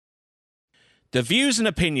The views and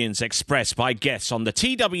opinions expressed by guests on the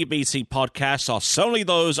TWBC podcast are solely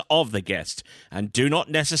those of the guest and do not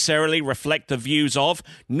necessarily reflect the views of,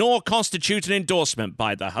 nor constitute an endorsement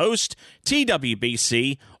by the host,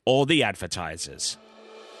 TWBC, or the advertisers.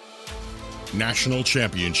 National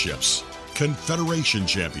championships, Confederation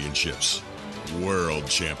championships, World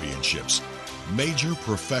championships, major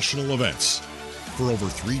professional events. For over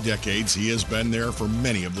 3 decades, he has been there for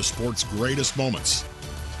many of the sport's greatest moments.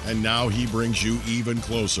 And now he brings you even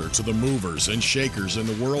closer to the movers and shakers in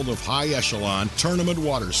the world of high-echelon tournament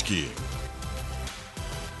water skiing.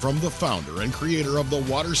 From the founder and creator of the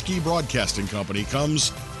Water Ski Broadcasting Company comes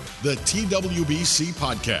the TWBC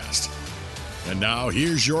Podcast. And now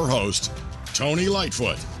here's your host, Tony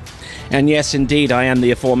Lightfoot. And yes, indeed, I am the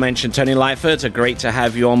aforementioned Tony Lightfoot. Great to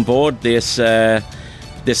have you on board this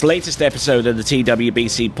latest episode of the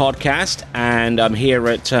TWBC podcast, and I'm here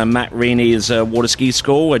at Matt Reaney's Water Ski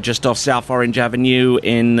School, just off South Orange Avenue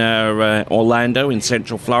in Orlando, in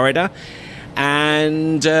Central Florida,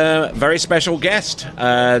 and very special guest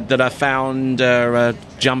that I found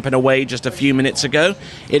jumping away just a few minutes ago.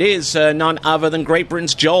 It is none other than Great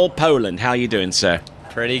Britain's Joel Poland. How are you doing, sir?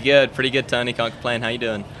 Pretty good, Tony. Can't complain. How you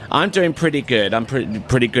doing? I'm doing pretty good. I'm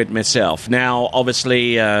pretty good myself. Now,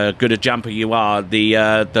 obviously, good a jumper you are.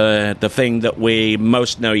 The thing that we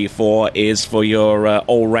most know you for is for your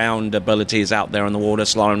all-round abilities out there on the water,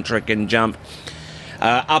 slalom, trick, and jump.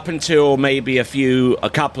 Up until maybe a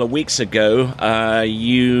couple of weeks ago,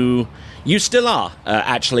 you still are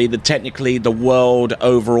actually technically the world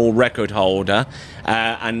overall record holder,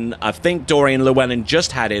 and I think Dorian Llewellyn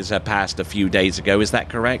just had his passed a few days ago. Is that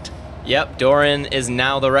correct? Yep, Dorian is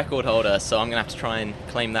now the record holder, so I'm going to have to try and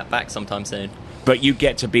claim that back sometime soon. But you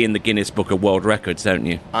get to be in the Guinness Book of World Records, don't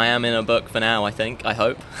you? I am in a book for now, I think. I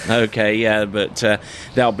hope. Okay, yeah, but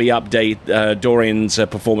that'll be Dorian's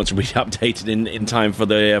performance will be updated in time for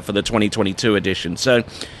the 2022 edition. So,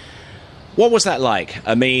 what was that like?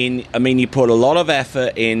 I mean, you put a lot of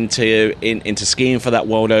effort into skiing for that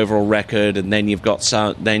world overall record, and then you've got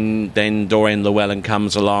then Dorian Llewellyn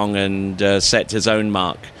comes along and sets his own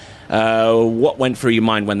mark. What went through your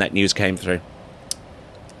mind when that news came through?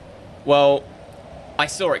 Well, I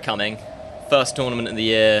saw it coming. First tournament of the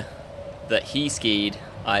year that he skied,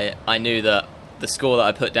 I knew that the score that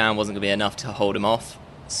I put down wasn't going to be enough to hold him off.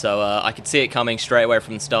 So I could see it coming straight away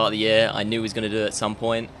from the start of the year. I knew he was going to do it at some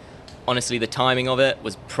point. Honestly, the timing of it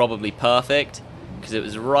was probably perfect because it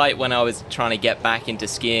was right when I was trying to get back into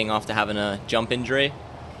skiing after having a jump injury,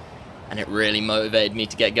 and it really motivated me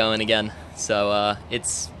to get going again. So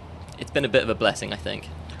it's been a bit of a blessing, I think.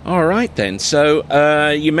 All right, then.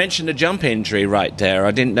 So you mentioned a jump injury right there.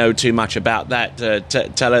 I didn't know too much about that.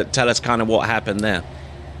 Tell us kind of what happened there.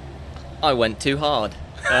 I went too hard.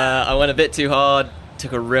 I went a bit too hard,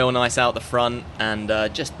 took a real nice out the front, and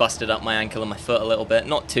just busted up my ankle and my foot a little bit.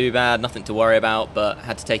 Not too bad, nothing to worry about, but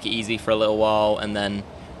had to take it easy for a little while and then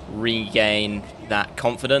regain that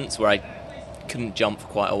confidence where I couldn't jump for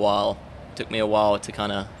quite a while. Took me a while to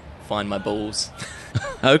kind of find my balls.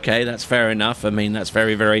 Okay, that's fair enough. I mean, that's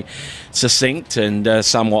very, very succinct and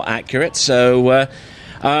somewhat accurate. So,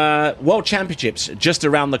 World Championships just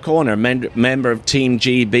around the corner, member of Team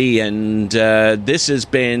GB, and this has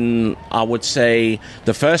been, I would say,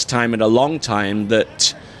 the first time in a long time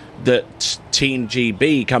that Team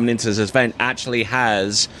GB coming into this event actually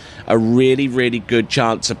has a really, really good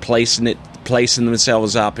chance of placing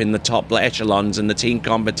themselves up in the top echelons in the team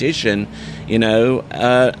competition. You know,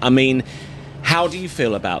 I mean, how do you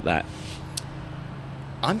feel about that?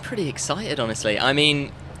 I'm pretty excited, honestly. I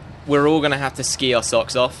mean, we're all going to have to ski our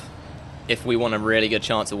socks off if we want a really good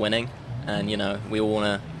chance of winning. And, you know, we all want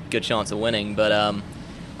a good chance of winning. But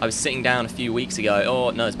I was sitting down a few weeks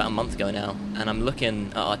ago, it's about a month ago now, and I'm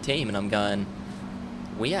looking at our team and I'm going,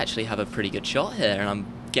 we actually have a pretty good shot here, and I'm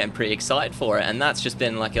getting pretty excited for it. And that's just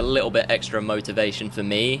been like a little bit extra motivation for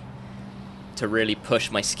me to really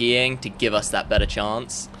push my skiing to give us that better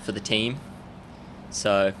chance for the team.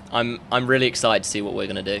 So I'm really excited to see what we're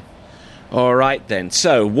going to do. All right, then.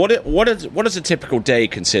 So what does a typical day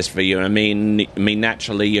consist for you? I mean,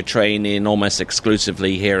 naturally, you're training almost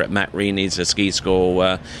exclusively here at Matt Reaney's ski school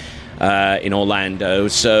in Orlando.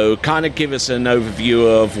 So kind of give us an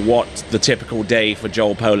overview of what the typical day for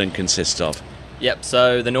Joel Poland consists of. Yep,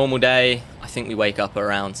 so the normal day, I think we wake up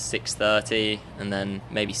around 6:30 and then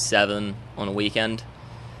maybe 7 on a weekend.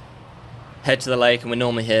 Head to the lake, and we're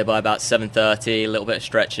normally here by about 7:30, a little bit of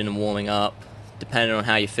stretching and warming up. Depending on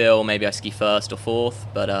how you feel, maybe I ski first or fourth,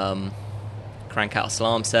 but crank out a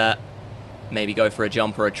slalom set, maybe go for a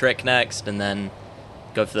jump or a trick next, and then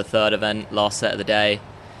go for the third event, last set of the day.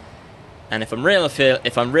 And if I'm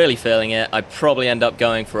really feeling it, I'd probably end up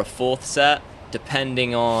going for a fourth set,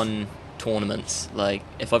 depending on tournaments. Like,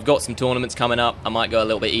 if I've got some tournaments coming up, I might go a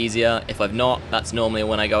little bit easier. If I've not, that's normally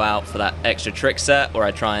when I go out for that extra trick set, where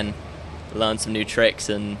I try and learn some new tricks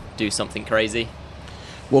and do something crazy.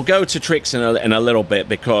 We'll go to tricks in a little bit,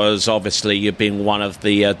 because obviously you've been one of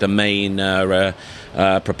the main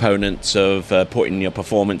proponents of putting your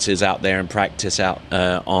performances out there and practice out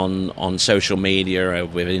on social media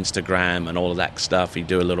with Instagram and all of that stuff. You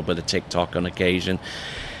do a little bit of TikTok on occasion.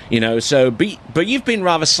 But you've been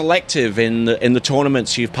rather selective in the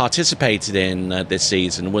tournaments you've participated in this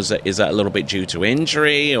season. Is that a little bit due to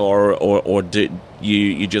injury, or do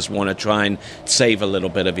you just want to try and save a little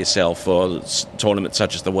bit of yourself for tournaments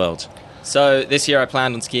such as the Worlds? So this year I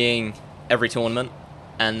planned on skiing every tournament,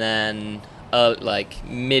 and then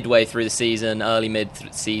midway through the season, early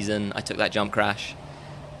mid-season, I took that jump crash.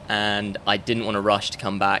 And I didn't want to rush to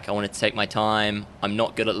come back. I wanted to take my time. I'm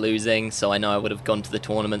not good at losing, so I know I would have gone to the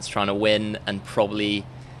tournaments trying to win and probably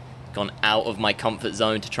gone out of my comfort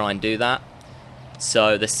zone to try and do that.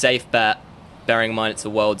 So the safe bet, bearing in mind it's a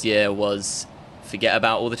Worlds year, was forget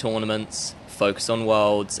about all the tournaments, focus on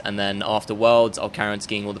Worlds, and then after Worlds I'll carry on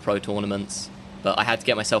skiing all the pro tournaments. But I had to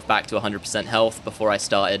get myself back to 100% health before I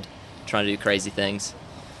started trying to do crazy things.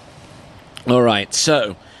 All right,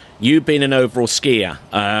 so you've been an overall skier.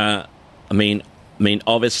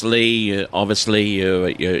 Obviously,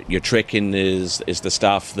 your tricking is the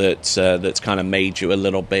stuff that's kind of made you a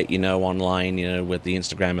little bit, online, with the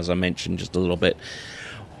Instagram, as I mentioned just a little bit.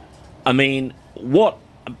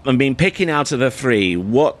 Picking out of the three,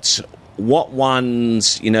 what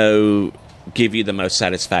ones, give you the most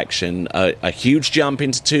satisfaction? A huge jump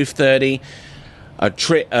into 230. A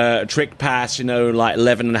trick pass, like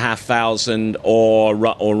 11,500, or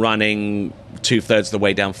running 2/3 of the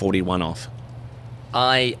way down 41 off?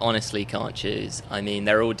 I honestly can't choose.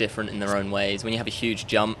 They're all different in their own ways. When you have a huge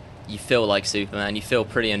jump, you feel like Superman. You feel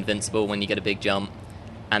pretty invincible when you get a big jump,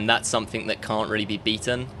 and that's something that can't really be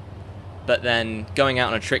beaten. But then going out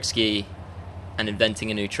on a trick ski and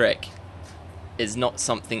inventing a new trick is not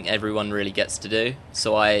something everyone really gets to do.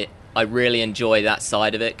 So I really enjoy that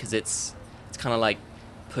side of it, because it's kind of like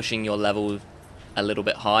pushing your level a little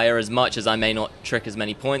bit higher. As much as I may not trick as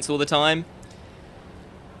many points all the time,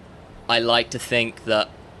 I like to think that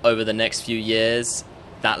over the next few years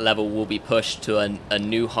that level will be pushed to a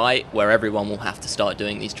new height where everyone will have to start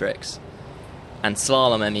doing these tricks. And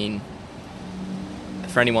slalom,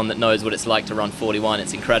 for anyone that knows what it's like to run 41,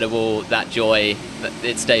 it's incredible. That joy,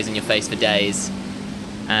 it stays in your face for days.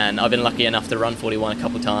 And I've been lucky enough to run 41 a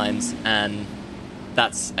couple times, and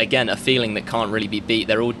that's, again, a feeling that can't really be beat.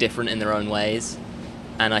 They're all different in their own ways,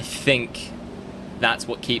 and I think that's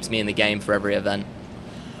what keeps me in the game for every event.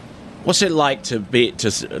 What's it like to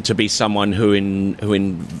be someone who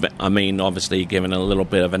obviously given a little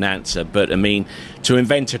bit of an answer, but to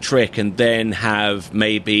invent a trick and then have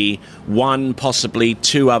maybe one, possibly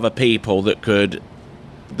two other people that could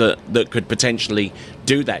potentially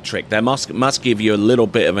do that trick? That must give you a little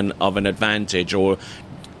bit of an advantage, or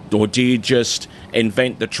do you just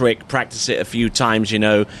invent the trick, practice it a few times,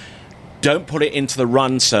 don't put it into the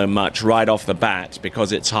run so much right off the bat,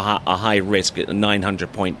 because it's a high risk, a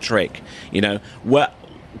 900-point trick,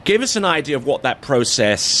 Give us an idea of what that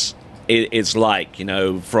process is like,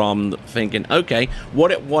 from thinking, okay,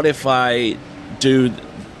 what if I do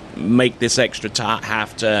make this extra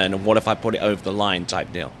half turn, and what if I put it over the line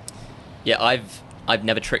type deal? Yeah, I've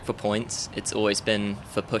never tricked for points. It's always been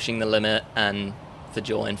for pushing the limit and for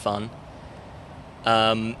joy and fun.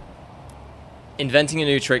 Inventing a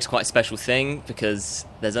new trick's quite a special thing, because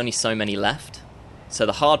there's only so many left. So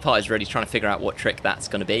the hard part is really trying to figure out what trick that's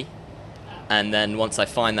going to be. And then once I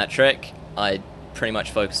find that trick, I pretty much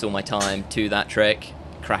focus all my time to that trick,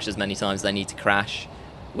 crash as many times as I need to crash,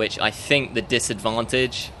 which I think the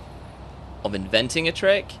disadvantage of inventing a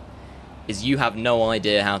trick is you have no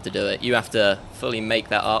idea how to do it. You have to fully make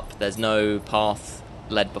that up. There's no path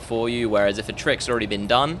led before you, whereas if a trick's already been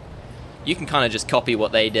done, you can kind of just copy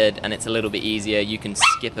what they did, and it's a little bit easier. You can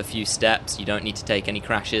skip a few steps. You don't need to take any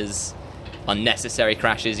crashes, unnecessary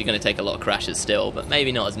crashes. You're going to take a lot of crashes still, but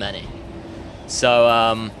maybe not as many. So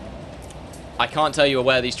I can't tell you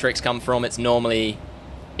where these tricks come from. It's normally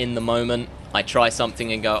in the moment. I try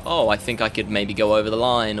something and go, oh, I think I could maybe go over the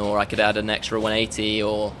line, or I could add an extra 180,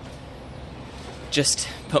 or just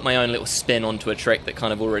put my own little spin onto a trick that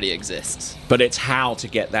kind of already exists. But it's how to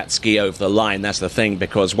get that ski over the line. That's the thing,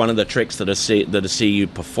 because one of the tricks that I see you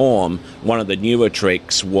perform, one of the newer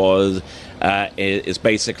tricks is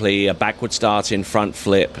basically a backward start in front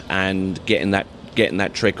flip and getting that getting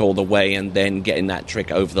that trick all the way and then getting that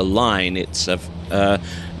trick over the line. It's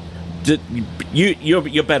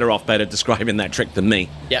you're better describing that trick than me.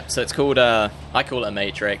 Yep. So it's called I call it a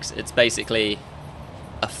matrix. It's basically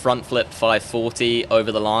a front flip 540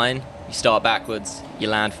 over the line. You start backwards, you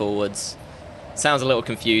land forwards. Sounds a little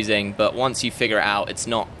confusing, but once you figure it out, it's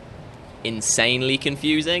not insanely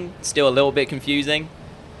confusing. Still a little bit confusing.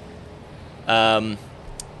 Coming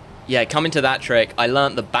to that trick, I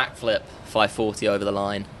learnt the backflip 540 over the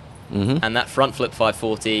line. Mm-hmm. And that front flip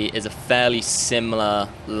 540 is a fairly similar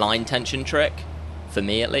line tension trick, for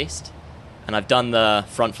me at least. And I've done the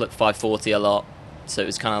front flip 540 a lot, so it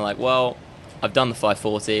was kind of like, well, I've done the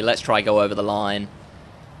 540, let's try go over the line.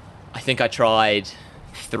 I think I tried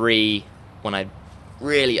 3 when I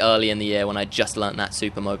really early in the year when I just learnt that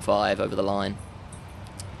Super Moog 5 over the line.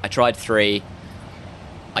 I tried 3.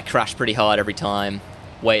 I crashed pretty hard every time.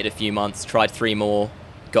 Waited a few months, tried 3 more,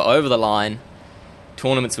 got over the line.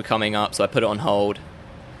 Tournaments were coming up, so I put it on hold.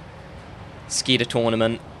 Skied a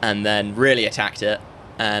tournament and then really attacked it.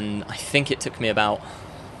 And I think it took me about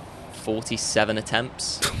 47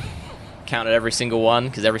 attempts. Counted every single one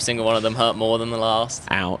because every single one of them hurt more than the last.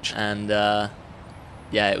 Ouch. And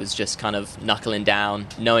it was just kind of knuckling down,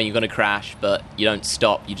 knowing you're going to crash, but you don't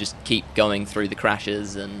stop. You just keep going through the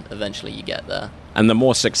crashes, and eventually you get there. And the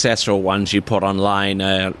more successful ones you put online,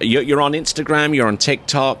 you're on Instagram, you're on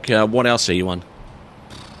TikTok. What else are you on?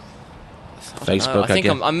 Facebook, I think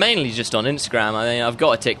I'm mainly just on Instagram. I mean, I've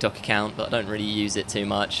got a TikTok account, but I don't really use it too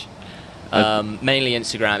much. Mainly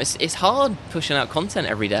Instagram. It's hard pushing out content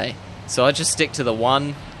every day, so I just stick to the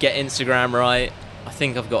one, get Instagram right. I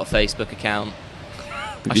think I've got a Facebook account.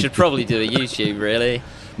 I should probably do a YouTube, really.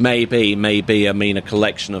 Maybe. I mean, a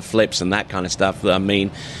collection of flips and that kind of stuff. I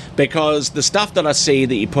mean, because the stuff that I see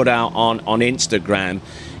that you put out on Instagram,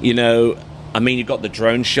 you know, I mean, you've got the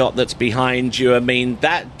drone shot that's behind you. I mean,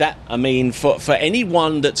 for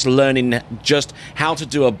anyone that's learning just how to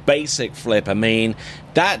do a basic flip, I mean,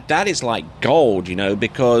 that is like gold, you know,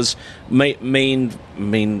 because I'm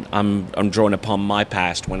drawing upon my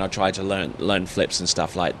past when I tried to learn flips and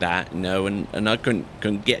stuff like that, you know, and I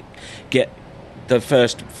couldn't get the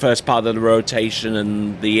first part of the rotation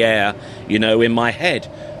and the air, you know, in my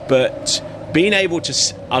head. But being able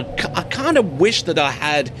to, I kind of wish that I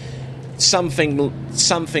had something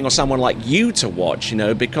or someone like you to watch, you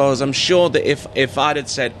know, because I'm sure that if I'd had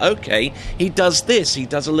said, okay, he does this, he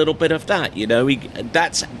does a little bit of that, you know,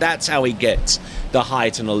 that's how he gets the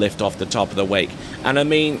height and the lift off the top of the wake. And I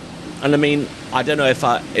mean, I don't know if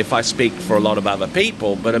I speak for a lot of other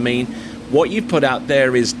people, but I mean, what you put out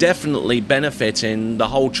there is definitely benefiting the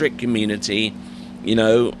whole trick community, you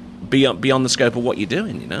know, beyond the scope of what you're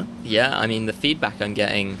doing, you know? Yeah, I mean, the feedback I'm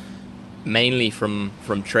getting mainly from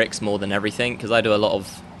tricks more than everything, because I do a lot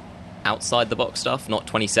of outside the box stuff, not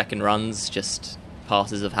 20-second runs, just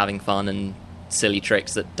passes of having fun and silly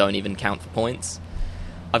tricks that don't even count for points.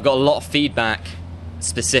 I've got a lot of feedback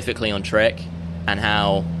specifically on trick and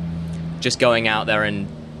how just going out there and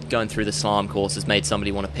going through the slalom course has made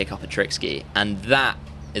somebody want to pick up a trick ski, and that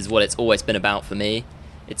is what it's always been about for me.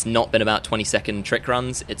 It's not been about 20-second trick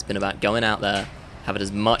runs. It's been about going out there, having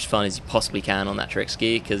as much fun as you possibly can on that trick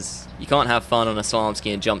ski, because you can't have fun on a slalom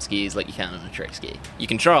ski and jump skis like you can on a trick ski. You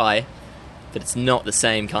can try, but it's not the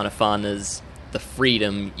same kind of fun as the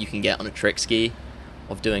freedom you can get on a trick ski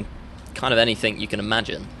of doing kind of anything you can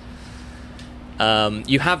imagine.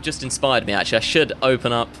 You have just inspired me, actually. I should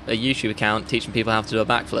open up a YouTube account teaching people how to do a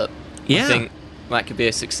backflip. Yeah. I think that could be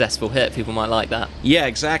a successful hit. People might like that. Yeah,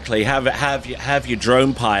 exactly. Have your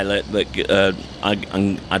drone pilot that I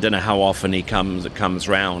don't know how often he comes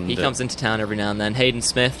round. He comes into town every now and then. Hayden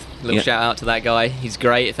Smith, little Yeah. shout out to that guy. He's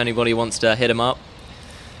great if anybody wants to hit him up.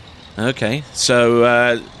 Okay,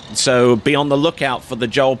 so be on the lookout for the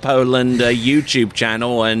Joel Poland YouTube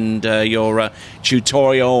channel and your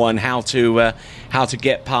tutorial on how to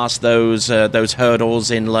get past those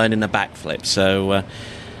hurdles in learning a backflip. So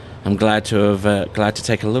I'm glad to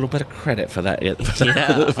take a little bit of credit for that.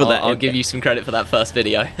 I'll give you some credit for that first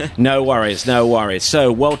video. No worries.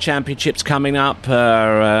 So World Championships coming up.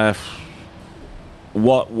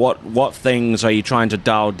 What things are you trying to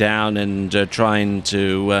dial down and trying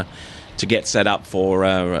to get set up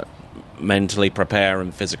for mentally prepare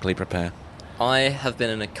and physically prepare? I have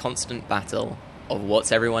been in a constant battle of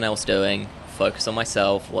what's everyone else doing, focus on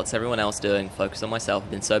myself, what's everyone else doing, focus on myself.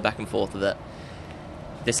 I've been so back and forth with it.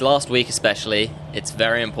 This last week especially, it's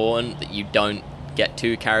very important that you don't get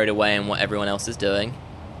too carried away in what everyone else is doing,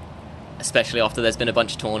 especially after there's been a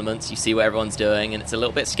bunch of tournaments. You see what everyone's doing and it's a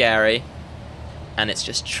little bit scary, and it's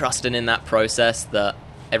just trusting in that process that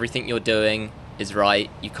everything you're doing is right.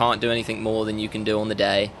 You can't do anything more than you can do on the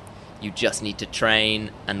day. You just need to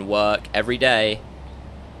train and work every day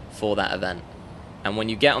for that event. And when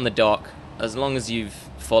you get on the dock, as long as you've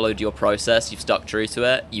followed your process, you've stuck true to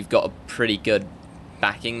it, you've got a pretty good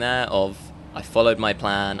backing there of, I followed my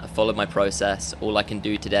plan, I followed my process, all I can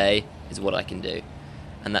do today is what I can do.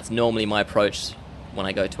 And that's normally my approach when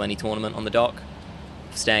I go to any tournament on the dock,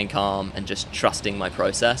 staying calm and just trusting my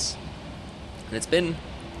process. And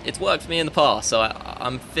it's worked for me in the past, so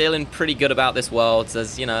I'm feeling pretty good about this world.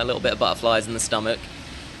 There's, a little bit of butterflies in the stomach,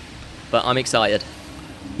 but I'm excited.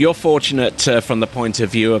 You're fortunate from the point of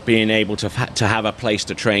view of being able to have a place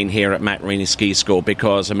to train here at Matt Rini Ski School,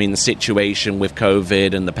 because, the situation with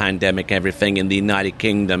COVID and the pandemic, everything in the United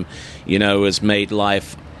Kingdom, has made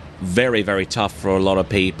life very, very tough for a lot of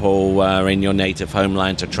people in your native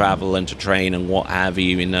homeland to travel and to train and what have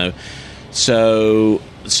you, So,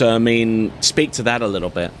 speak to that a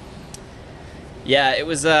little bit. Yeah, it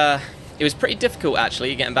was pretty difficult,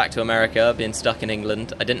 actually, getting back to America, being stuck in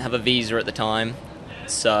England. I didn't have a visa at the time,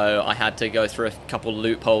 so I had to go through a couple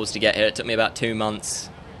loopholes to get here. It took me about 2 months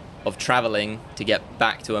of traveling to get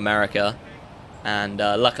back to America, and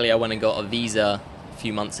luckily I went and got a visa a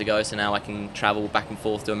few months ago, so now I can travel back and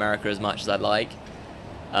forth to America as much as I'd like.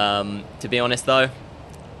 To be honest, though,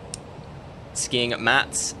 skiing at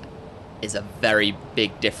Matt's is a very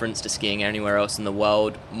big difference to skiing anywhere else in the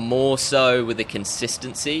world, more so with the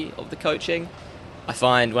consistency of the coaching. I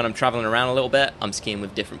find when I'm traveling around a little bit, I'm skiing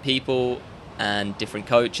with different people and different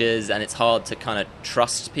coaches, and it's hard to kind of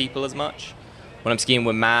trust people as much. When I'm skiing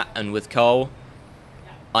with Matt and with Cole,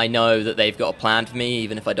 I know that they've got a plan for me,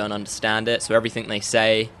 even if I don't understand it. So everything they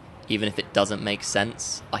say, even if it doesn't make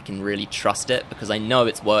sense, I can really trust it, because I know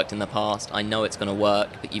it's worked in the past. I know it's going to work,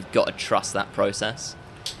 but you've got to trust that process.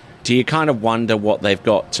 Do you kind of wonder what they've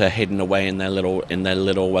got hidden away in their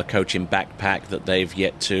little coaching backpack that they've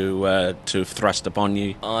yet to thrust upon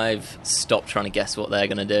you? I've stopped trying to guess what they're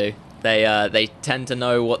going to do. They tend to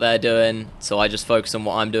know what they're doing, so I just focus on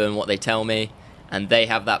what I'm doing, what they tell me, and they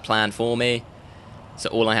have that plan for me. So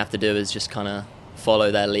all I have to do is just kind of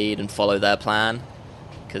follow their lead and follow their plan,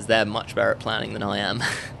 because they're much better at planning than I am.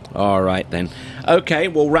 All right, then. Okay,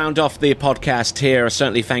 we'll round off the podcast here.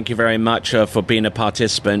 Certainly thank you very much for being a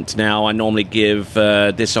participant. Now, I normally give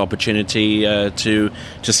this opportunity to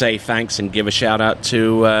say thanks and give a shout-out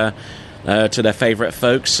to their favourite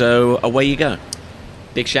folks. So away you go.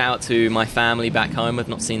 Big shout-out to my family back home. I've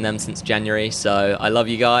not seen them since January, so I love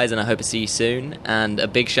you guys, and I hope to see you soon. And a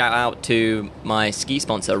big shout-out to my ski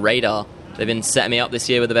sponsor, Radar. They've been setting me up this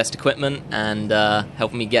year with the best equipment and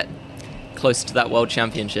helping me get close to that World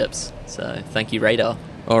Championships. So thank you, Radar.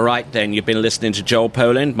 All right, then. You've been listening to Joel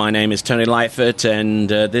Poland. My name is Tony Lightfoot, and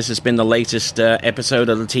this has been the latest episode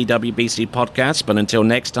of the TWBC podcast. But until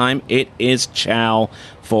next time, it is ciao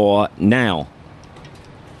for now.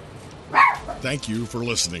 Thank you for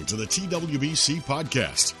listening to the TWBC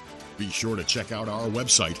podcast. Be sure to check out our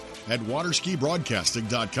website at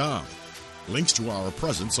waterskibroadcasting.com. Links to our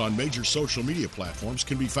presence on major social media platforms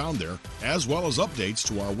can be found there, as well as updates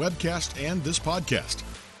to our webcast and this podcast.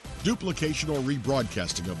 Duplication or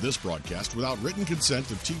rebroadcasting of this broadcast without written consent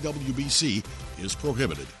of TWBC is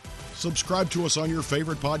prohibited. Subscribe to us on your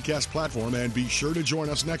favorite podcast platform, and be sure to join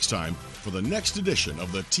us next time for the next edition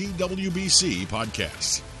of the TWBC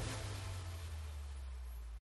podcast.